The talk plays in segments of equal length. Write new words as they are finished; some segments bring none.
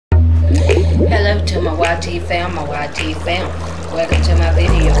Welcome to my YT fam, Welcome to my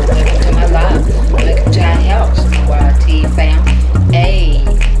video, welcome to my live, welcome to our house, my YT fam. Hey,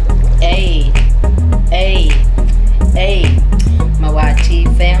 hey, hey, hey, my YT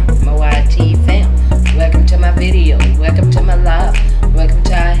fam, Welcome to my video, welcome to my live, welcome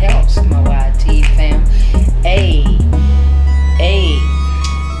to our house, my YT fam. Hey, hey,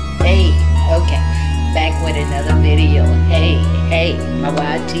 hey, okay, back with another video. Hey, hey, my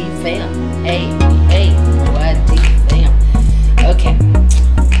YT fam. Hey, hey, my YT fam. Okay,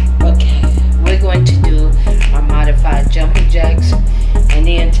 we're going to do our modified jumping jacks, and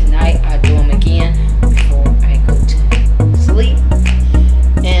then tonight I'll do them again before I go to sleep.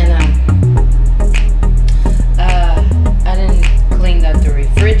 And I didn't clean up the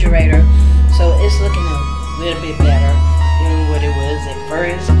refrigerator, so it's looking a little bit better than what it was at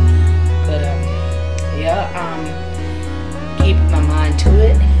first. But yeah, keeping my mind to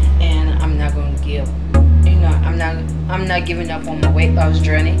it, and I'm not going to give, I'm not giving up on my weight loss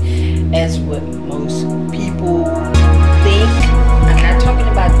journey as what most people think. I'm not talking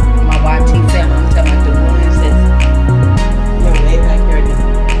about my YT family. I'm talking about the ones that's way back there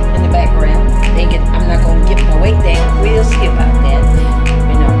in the background thinking I'm not going to get my weight down. We'll see about that.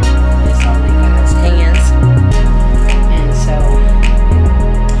 It's all in God's hands. And so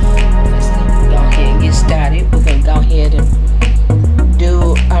let's go ahead and get started. We're going to go ahead and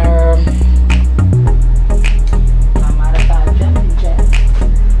do our modified jumping jack.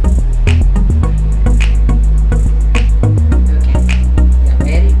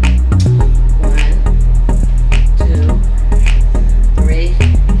 Okay, you ready? 1, 2,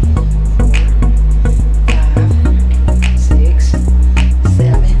 3, 4, 5, 6, 7, 8,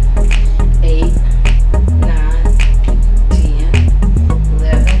 9, 10, 11, 12, 13, 14,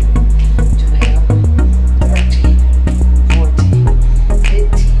 15, 16, 17, 18, 19, 20,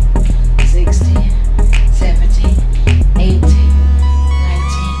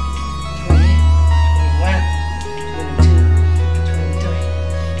 21, 22, 23,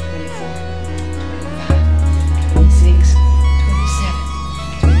 24, 25, 26, 27,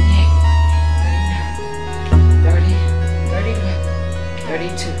 28, 29, 30, 31,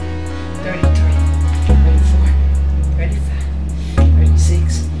 32, 33, 34, 35,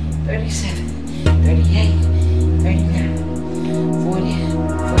 36, 37, 38, 39, 40,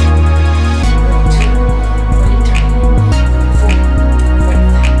 41, 42, 43, 44,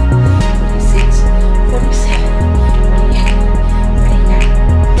 45, 46, 47, 48, 49,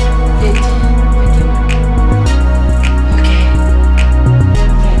 50, 51.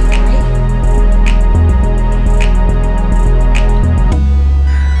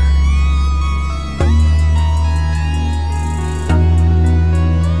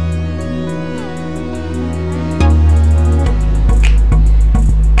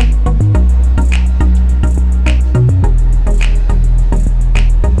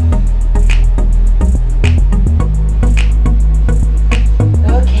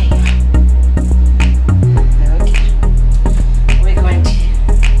 Okay. We're going to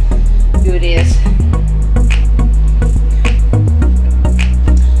do this.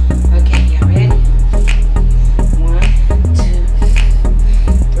 Okay, you ready? 1, 2,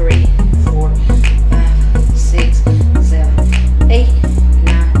 3, 4, 5, 6, 7, 8,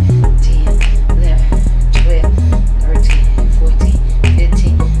 9, 10, 11, 12, 13, 14,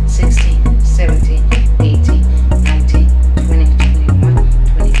 15, 16, 17, 18, 19, 20, 21,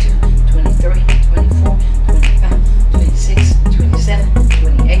 22, 23, 24, 25, 26, 27,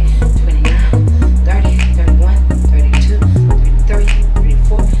 28, 29, 30, 31, 32, 33,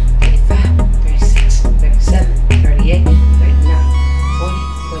 34, 35, 36, 37, 38, 39, 40,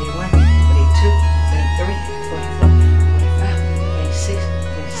 41, 42, 43, 44, 45, 46,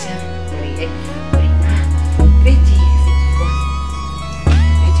 47, 48, 49, 50, 51,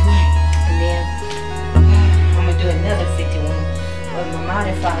 51. And then I'm going to do another 51 of my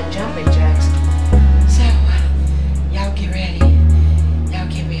modified jumping jacks. So y'all get ready. Y'all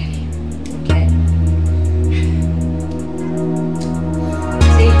get ready. Okay?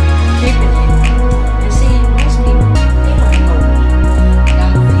 See, keeping it. And see, most people, they don't know me.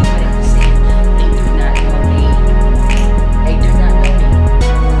 Y'all feel what I'm saying? They do not know me. They do not know me.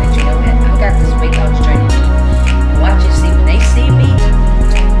 But you know what? I got this weight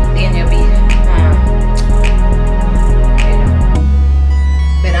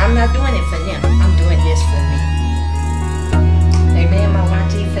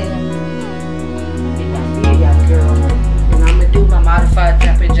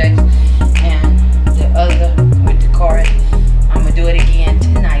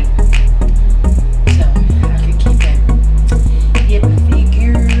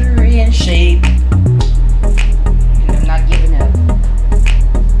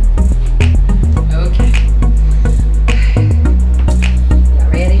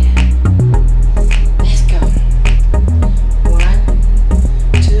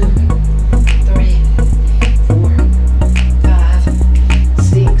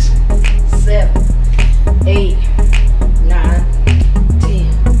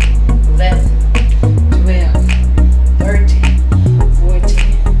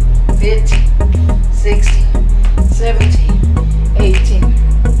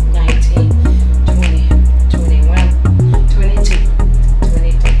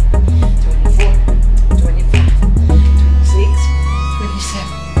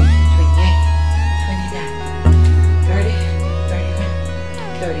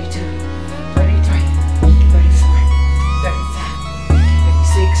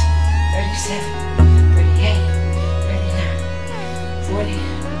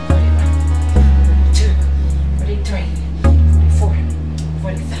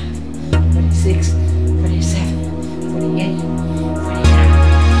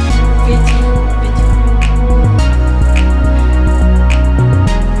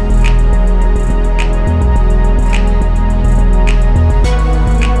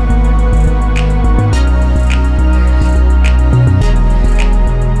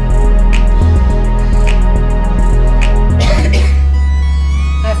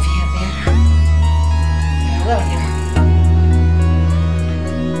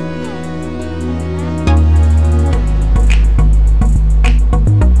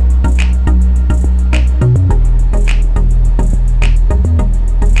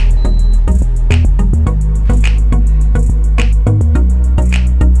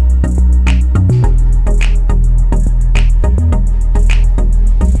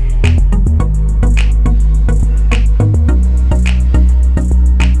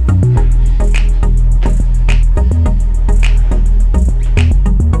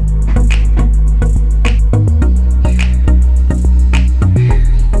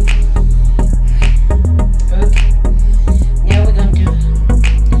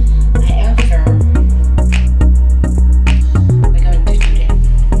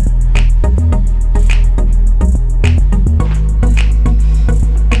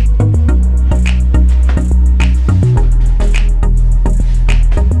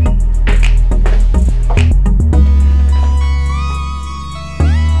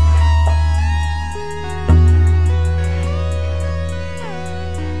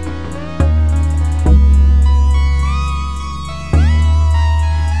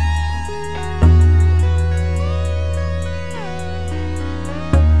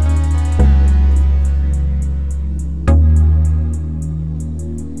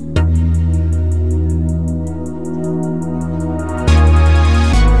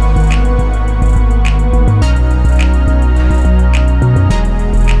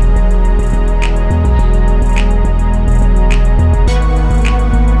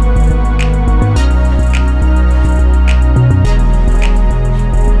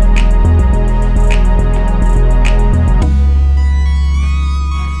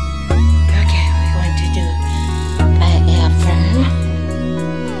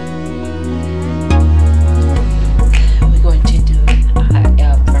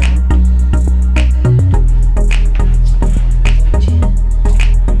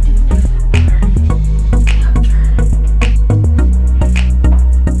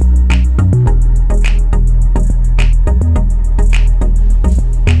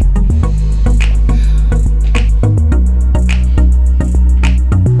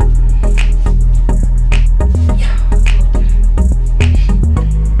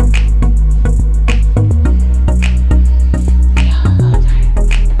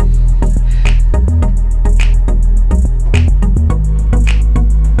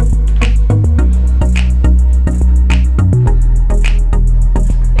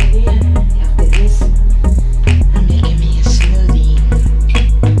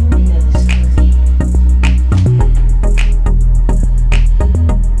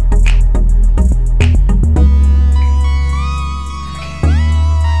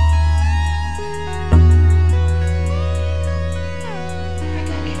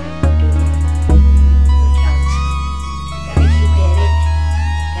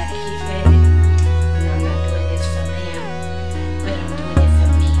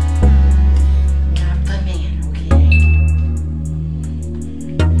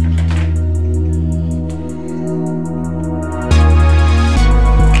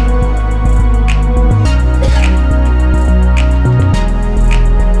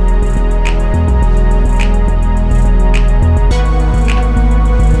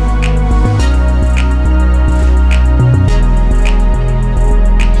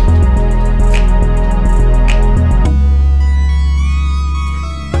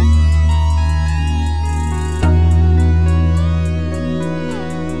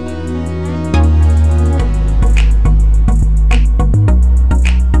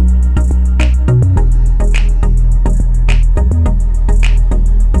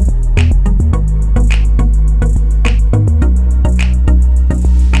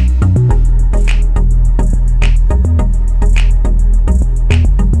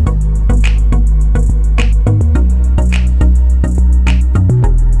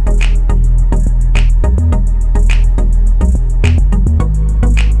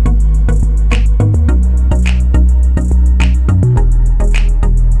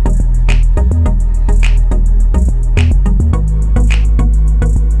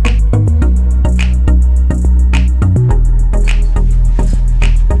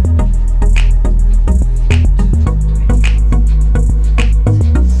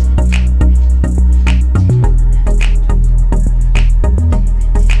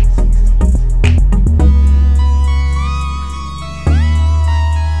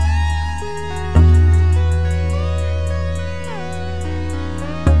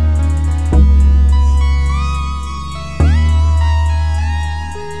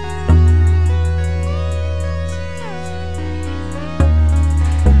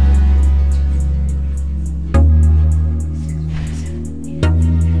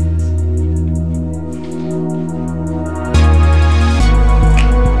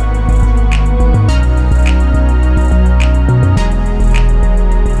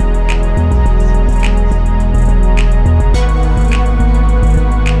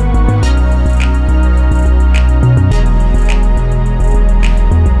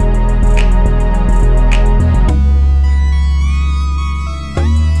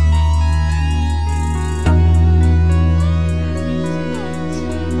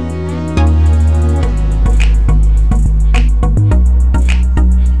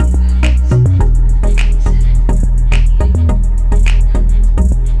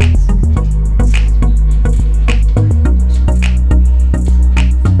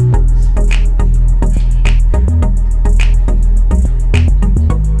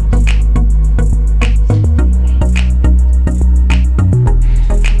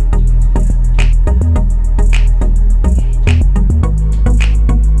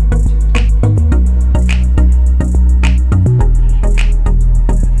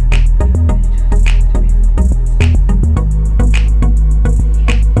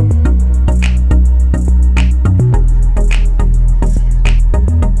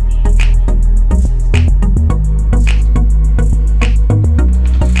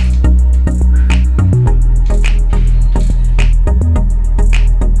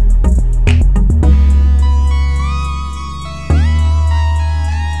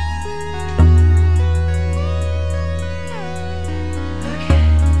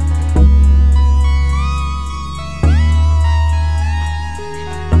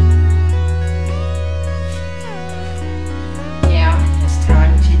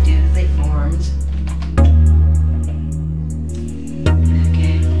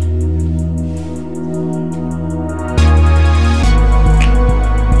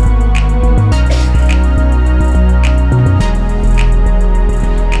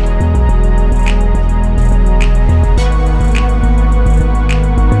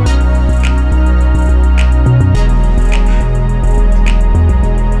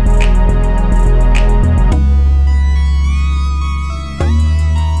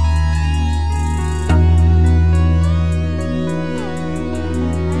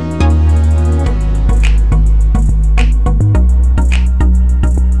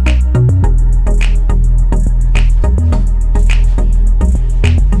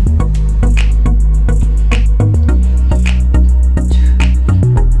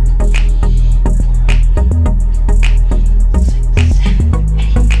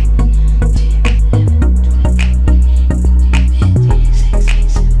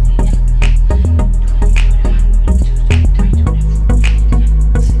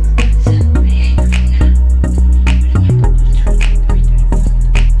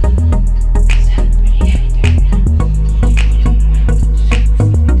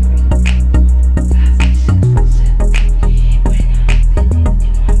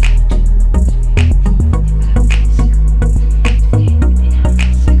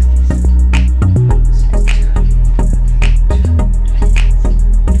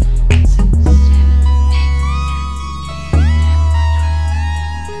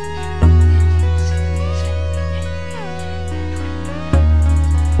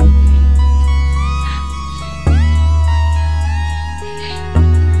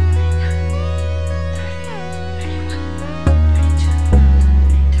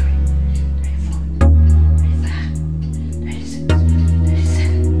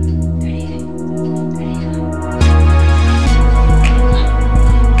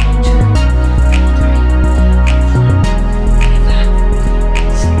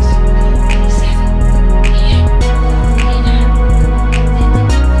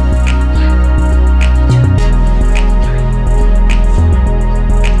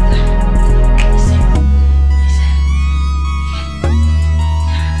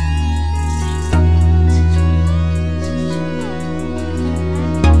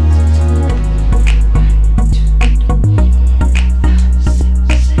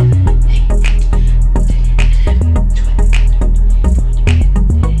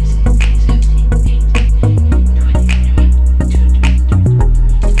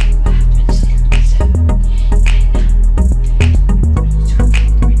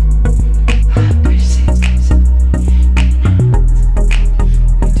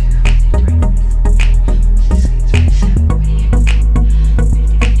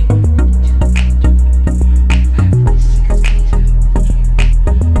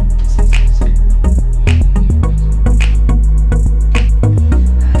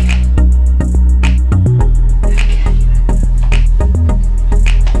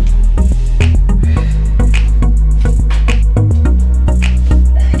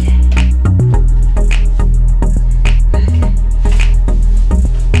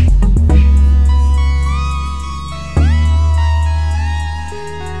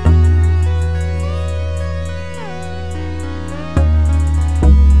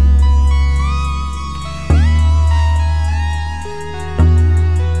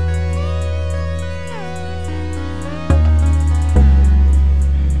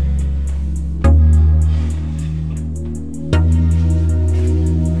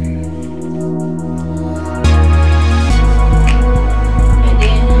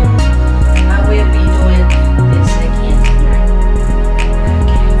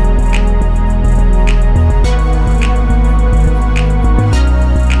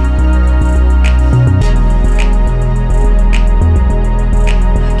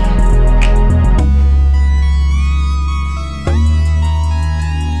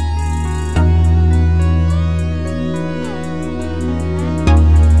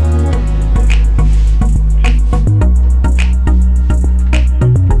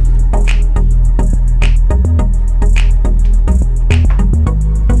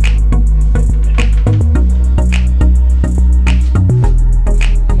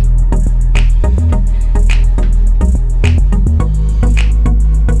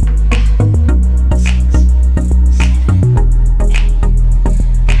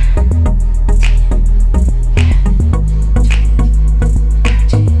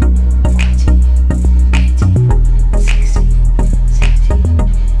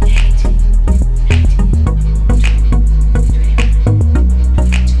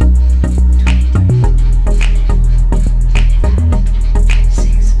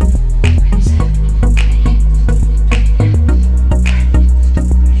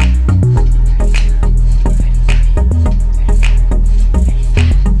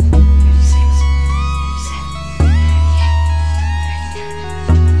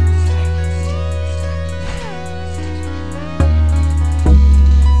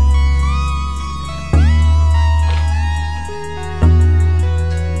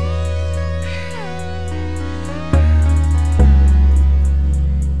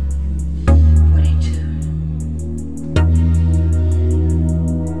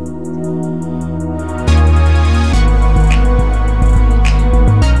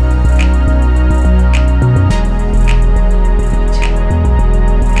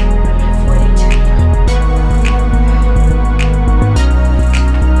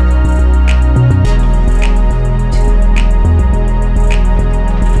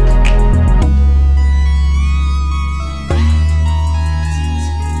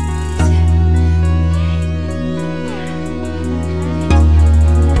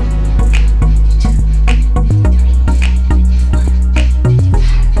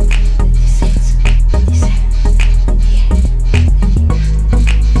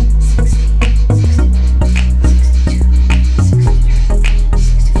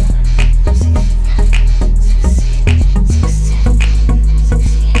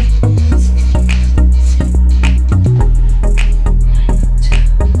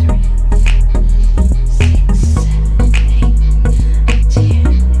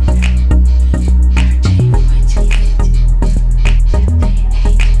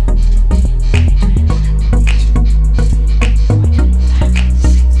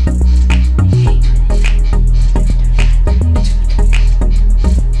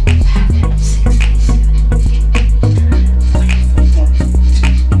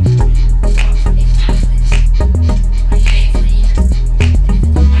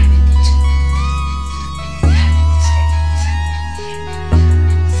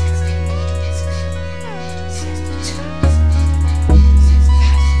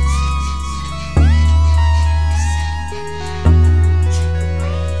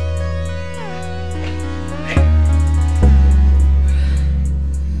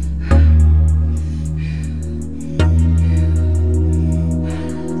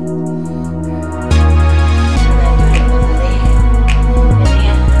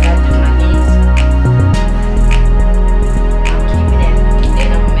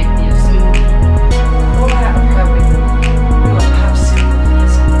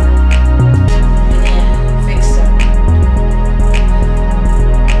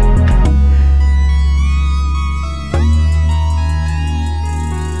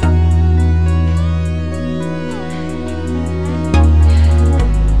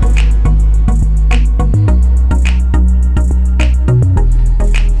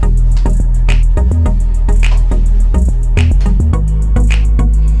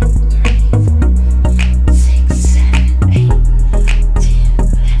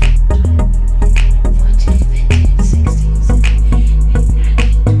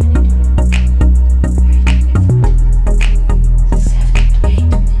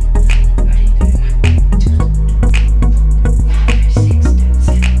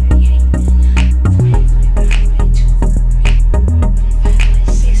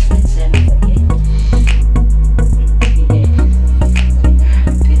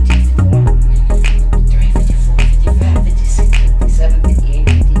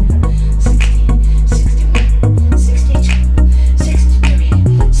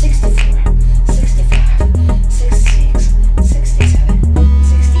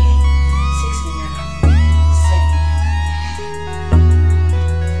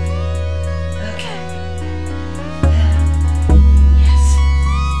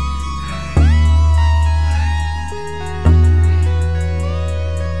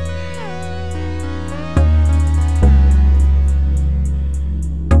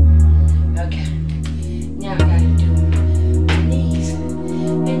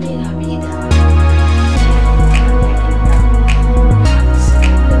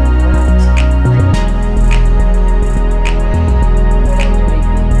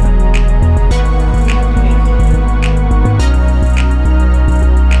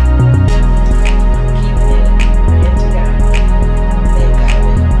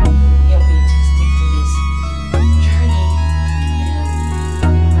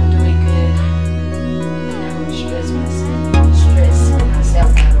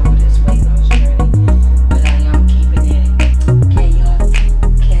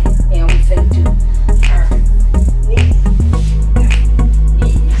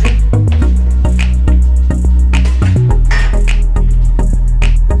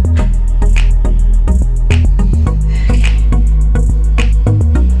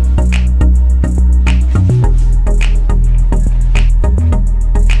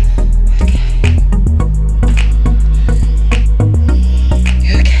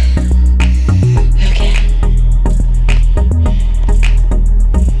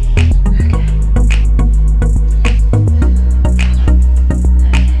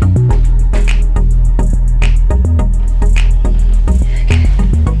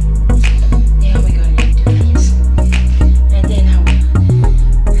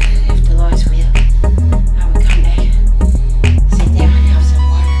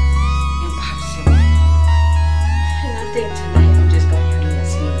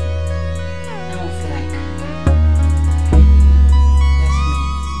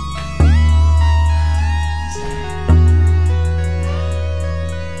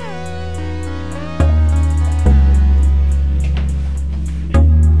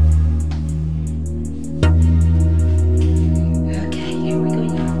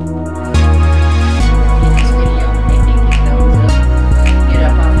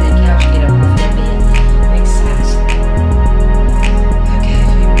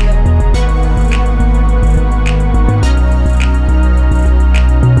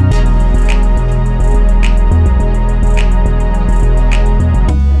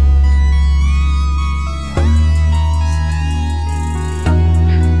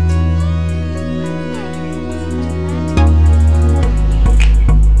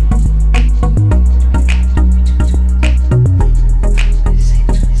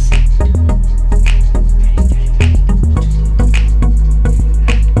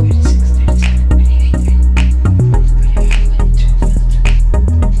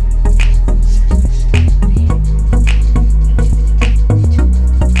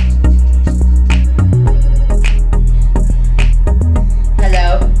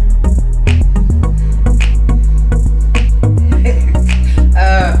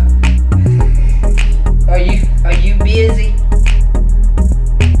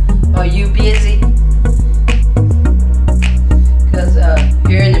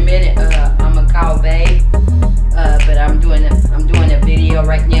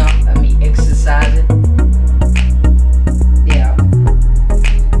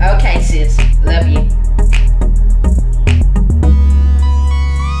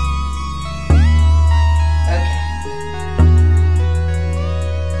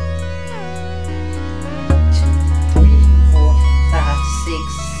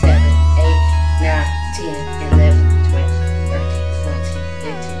 10, 11, 12, 13, 14,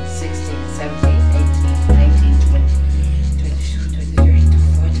 15, 16, 17, 18, 19, 20, 22, 23,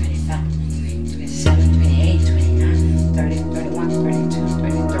 24, 25, 27, 28, 29, 30, 31, 32,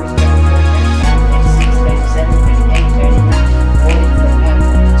 33, 34, 35, 36, 37, 38, 39, 40, 41,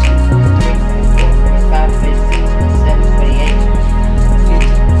 42, 43, 44, 45, 46, 47, 48, 50,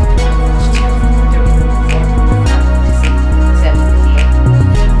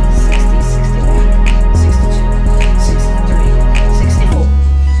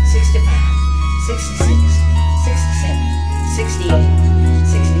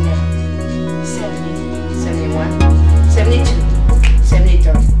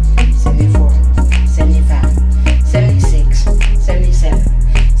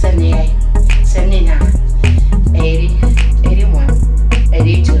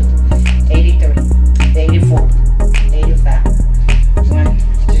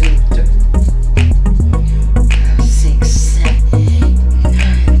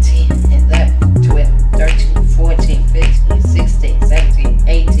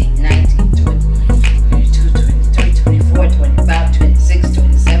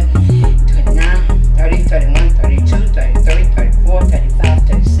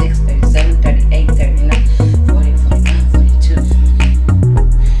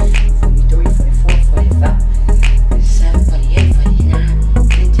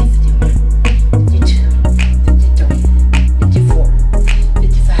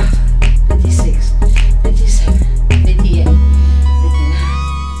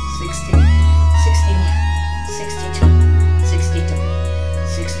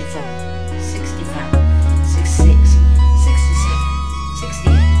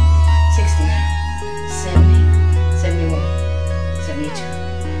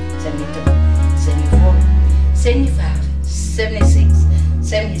 75, 76,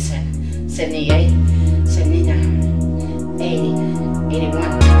 77, 78, 79, 80,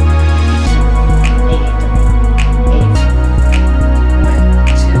 81,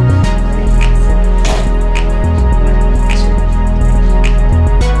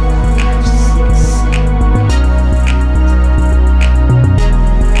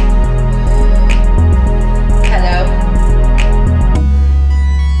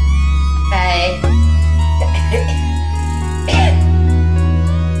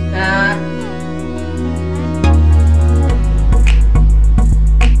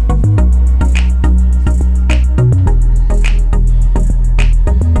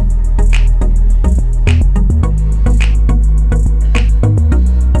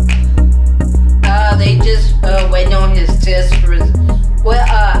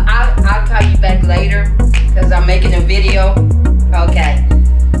 I'll call you back later because I'm making a video. Okay.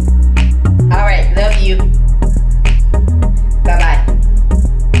 All right. Love you. Bye-bye.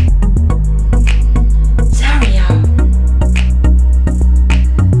 Sorry, y'all.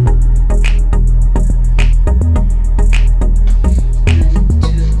 1,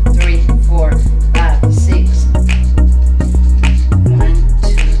 2, 3, 4, 5, 6. 1,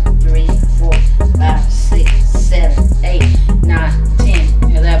 2, 3, 4, 5, 6, 7, 8, 9, 10,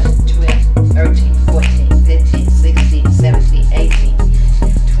 11, 12, 13, 14, 15, 16, 17, 18,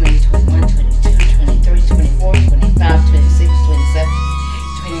 20, 21, 22, 23, 24, 25, 26, 27,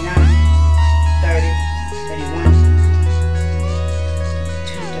 29, 30, 31, 32,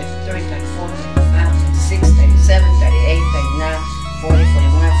 33, 34, 35, 36, 37, 38, 39, 40,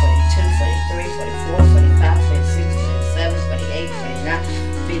 41, 42, 43, 44, 45, 46, 47, 48, 49,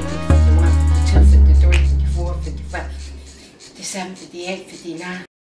 50, 51, 52, 53, 54, 55, 57, 58, 59.